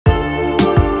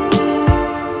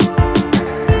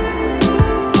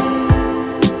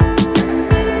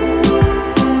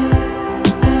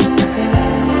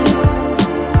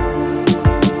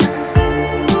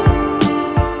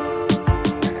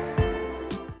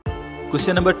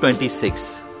Question number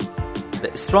 26.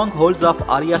 The strongholds of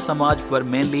Arya Samaj were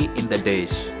mainly in the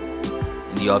Desh.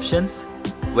 In the options,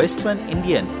 Western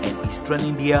Indian and Eastern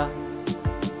India,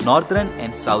 Northern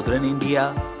and Southern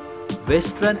India,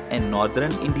 Western and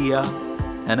Northern India,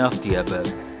 none of the above.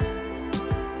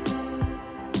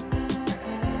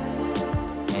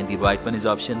 And the right one is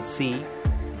option C,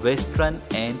 Western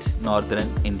and Northern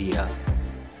India.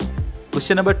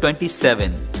 Question number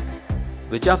 27.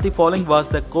 Which of the following was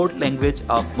the code language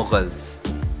of Mughals?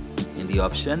 In the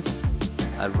options,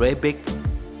 Arabic,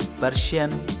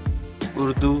 Persian,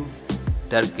 Urdu,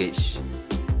 Turkish.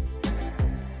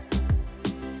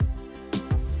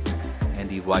 And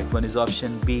the right one is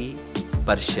option B,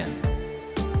 Persian.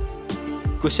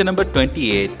 Question number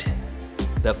 28.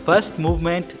 The first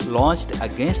movement launched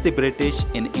against the British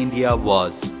in India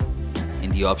was?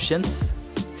 In the options,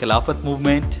 Khilafat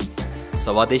movement,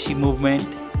 Swadeshi movement,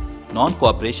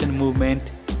 Non-Cooperation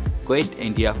movement, Quit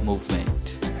India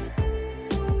movement.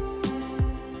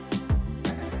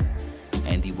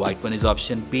 And the right one is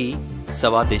option B,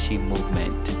 Swadeshi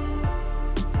movement.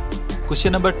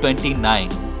 Question number 29.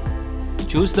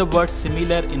 Choose the word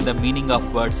similar in the meaning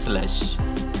of word slush.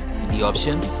 In the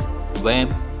options,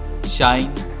 whim,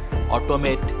 shine,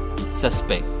 automate,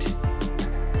 suspect.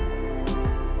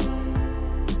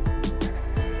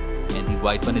 And the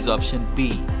right one is option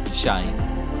B, shine.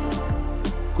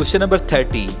 Question number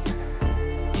 30.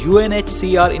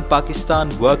 UNHCR in Pakistan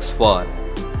works for?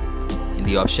 In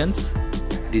the options,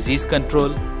 disease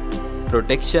control,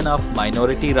 protection of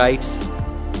minority rights,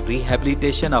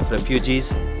 rehabilitation of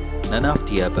refugees, none of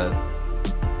the above.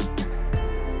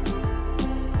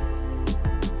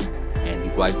 And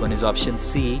the right one is option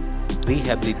C,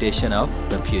 rehabilitation of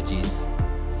refugees.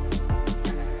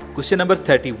 Question number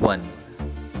 31.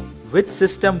 Which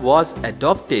system was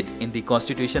adopted in the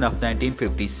Constitution of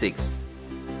 1956?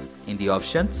 In the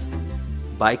options,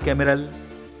 bicameral,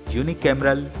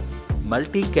 unicameral,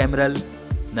 multicameral,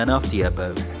 none of the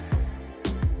above.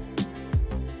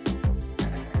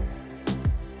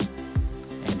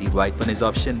 And the right one is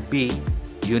option B,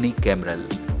 unicameral.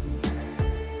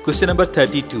 Question number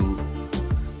 32.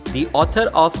 The author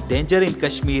of Danger in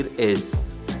Kashmir is?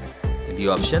 In the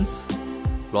options,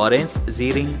 Lawrence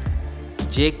Ziering,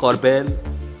 J. Corbell,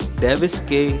 Davis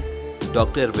K.,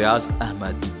 Dr. Vyas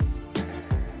Ahmad.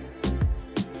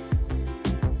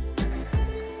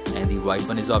 And the right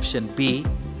one is option B,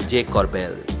 J.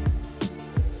 Corbell.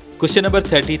 Question number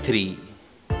 33.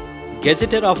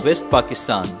 Gazetteer of West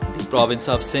Pakistan, the province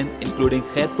of Sindh including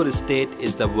Khairpur state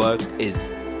is the work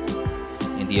is?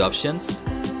 In the options,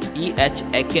 E. H.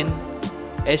 Akin,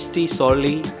 S. T.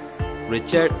 Sorley,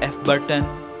 Richard F. Burton,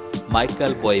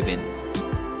 Michael Boivin.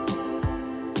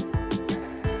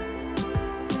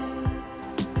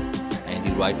 And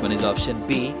the right one is option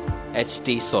B, H.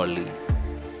 T. Sorley.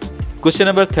 Question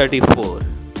number 34.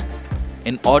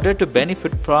 In order to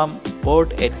benefit from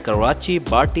port at Karachi,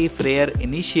 Bharti Frere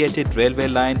initiated railway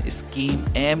line scheme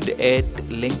aimed at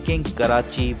linking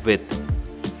Karachi with?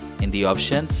 In the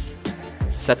options,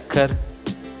 Sakkar,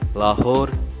 Lahore,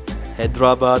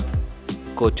 Hyderabad,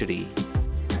 Kotri.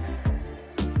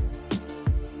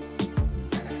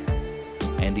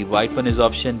 And the right one is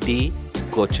option D,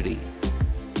 Kotri.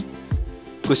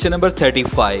 Question number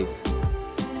 35.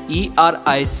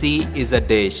 ERIC is a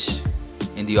dash.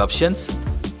 In the options,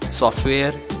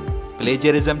 software,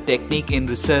 plagiarism technique in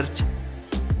research,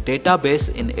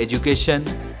 database in education,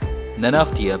 none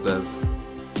of the above.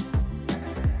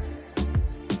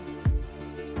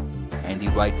 And the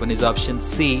right one is option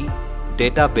C,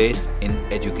 database in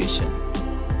education.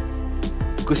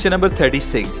 Question number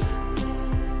 36.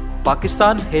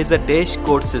 Pakistan has a dash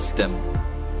code system.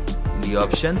 In the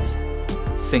options,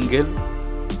 single,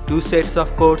 2 sets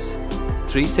of codes,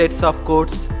 3 sets of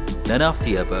codes, none of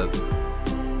the above.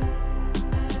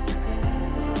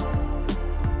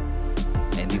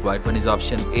 And the right one is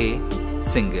option A,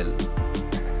 single.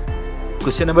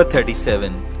 Question number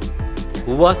 37.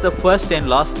 Who was the first and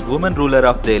last woman ruler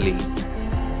of Delhi?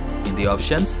 In the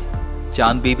options,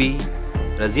 Chand Bibi,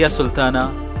 Razia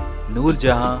Sultana, Noor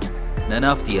Jahan, none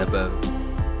of the above.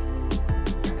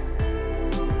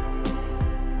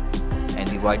 And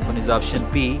the right one is option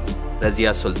B,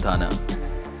 Razia Sultana.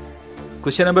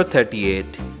 Question number 38.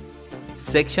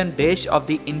 Section dash of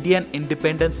the Indian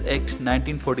Independence Act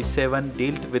 1947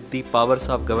 dealt with the powers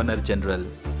of Governor General.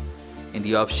 In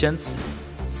the options,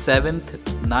 7th,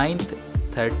 9th,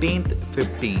 13th,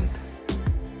 15th.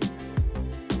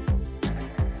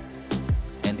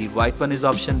 And the right one is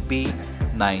option B,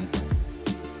 9th.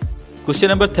 Question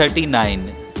number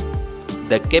 39.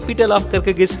 The capital of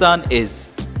Kyrgyzstan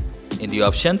is? In the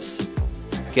options,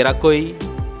 Karakoi,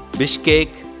 Bishkek,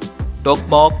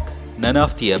 Tokmok, none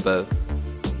of the above.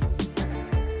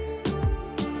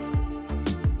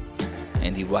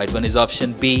 And the right one is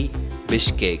option B,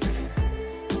 Bishkek.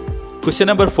 Question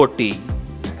number 40.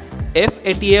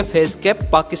 FATF has kept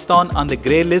Pakistan on the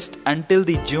grey list until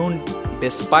the June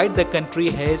despite the country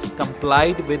has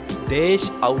complied with dash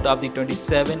out of the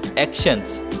 27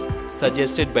 actions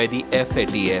suggested by the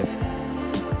FATF.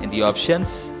 In the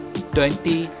options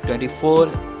 20, 24,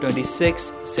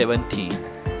 26, 17.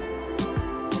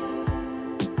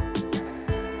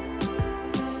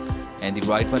 And the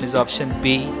right one is option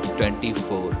B,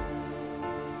 24.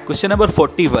 Question number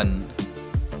 41.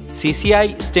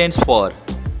 CCI stands for,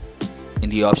 in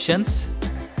the options,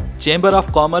 Chamber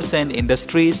of Commerce and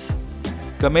Industries,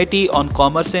 Committee on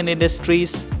Commerce and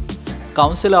Industries,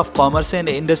 Council of Commerce and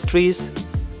Industries,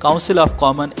 Council of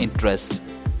Common Interest.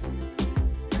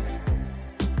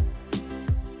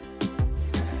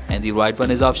 And the right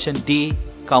one is option D,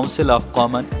 Council of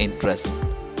Common Interest.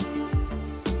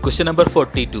 Question number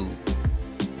 42.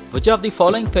 Which of the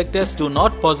following factors do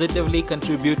not positively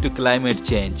contribute to climate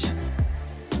change?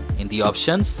 In the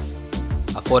options,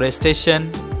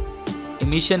 afforestation,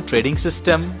 emission trading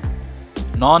system,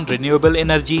 non-renewable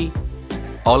energy,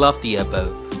 all of the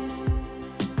above.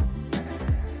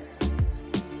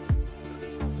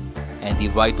 And the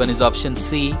right one is option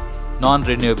C,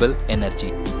 non-renewable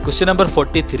energy. Question number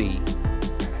 43.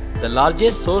 The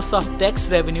largest source of tax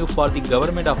revenue for the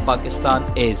government of Pakistan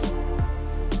is,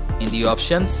 in the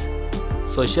options,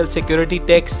 Social Security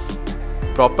tax,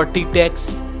 property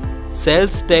tax,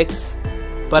 sales tax,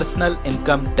 personal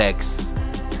income tax.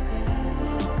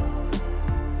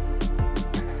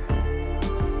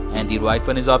 And the right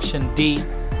one is option D,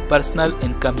 personal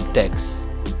income tax.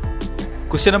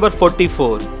 Question number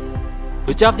 44.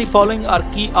 Which of the following are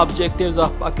key objectives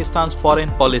of Pakistan's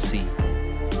foreign policy?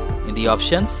 In the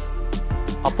options,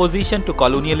 opposition to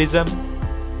colonialism,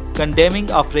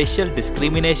 condemning of racial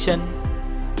discrimination,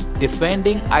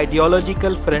 defending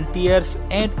ideological frontiers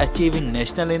and achieving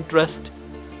national interest,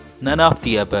 none of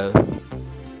the above.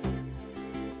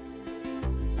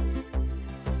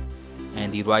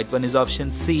 And the right one is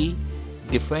option C,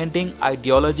 defending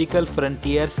ideological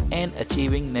frontiers and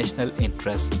achieving national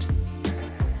interest.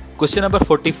 Question number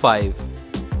 45.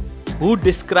 Who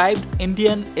described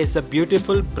Indian as a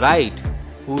beautiful bride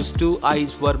whose two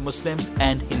eyes were Muslims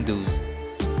and Hindus?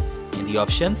 In the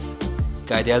options,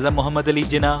 Quaid-e-Azam Muhammad Ali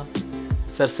Jinnah,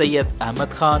 Sir Syed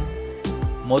Ahmad Khan,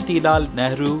 Motilal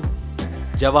Nehru,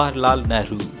 Jawaharlal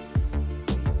Nehru.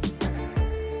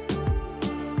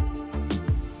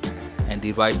 And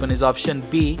the right one is option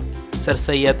B, Sir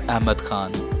Syed Ahmad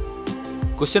Khan.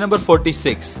 Question number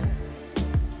 46.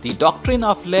 The doctrine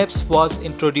of lapse was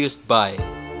introduced by,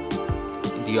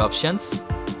 in the options,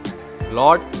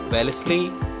 Lord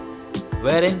Wellesley,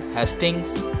 Warren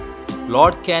Hastings,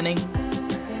 Lord Canning,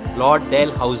 Lord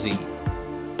Dalhousie.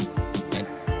 And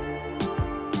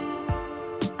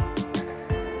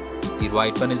the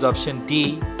right one is option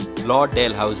D, Lord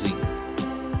Dalhousie.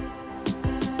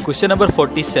 Question number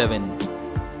 47.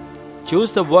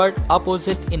 Choose the word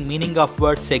opposite in meaning of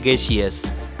word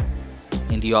sagacious.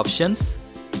 In the options,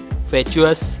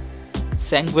 fatuous,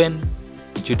 sanguine,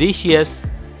 judicious,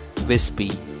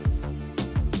 wispy.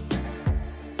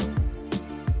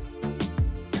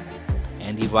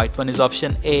 And the right one is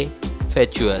option A,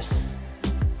 fatuous.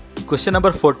 Question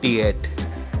number 48.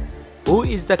 Who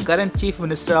is the current Chief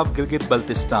Minister of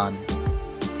Gilgit-Baltistan?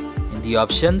 In the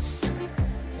options,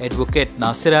 Advocate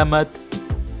Nasir Ahmed,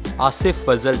 Asif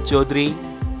Fazal Chaudhry,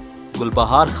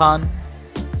 Gulbahar Khan,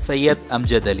 Syed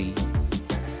Amjad Ali.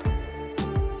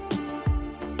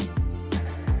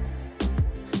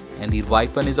 And the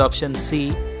right one is option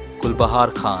C,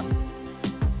 Gulbahar Khan.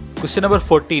 Question number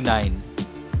 49.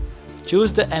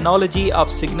 Choose the analogy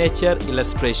of signature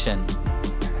illustration.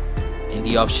 In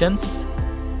the options,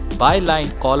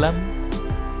 byline column,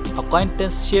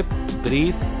 acquaintanceship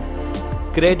brief,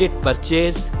 credit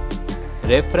purchase,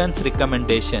 reference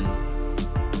recommendation.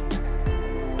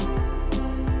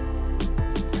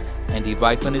 And the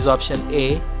right one is option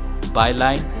A,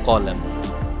 byline column.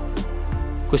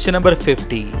 Question number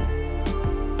 50.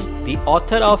 The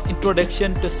author of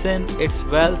Introduction to Sin, Its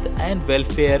Wealth and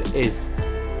Welfare is,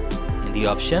 in the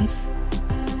options,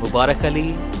 Mubarak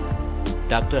Ali,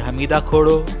 Dr. Hamida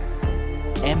Khodo,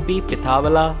 M.B.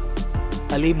 Pithawala,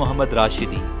 Ali Muhammad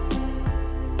Rashidi.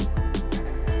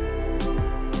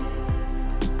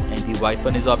 And the right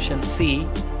one is option C,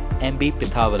 M.B.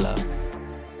 Pithawala.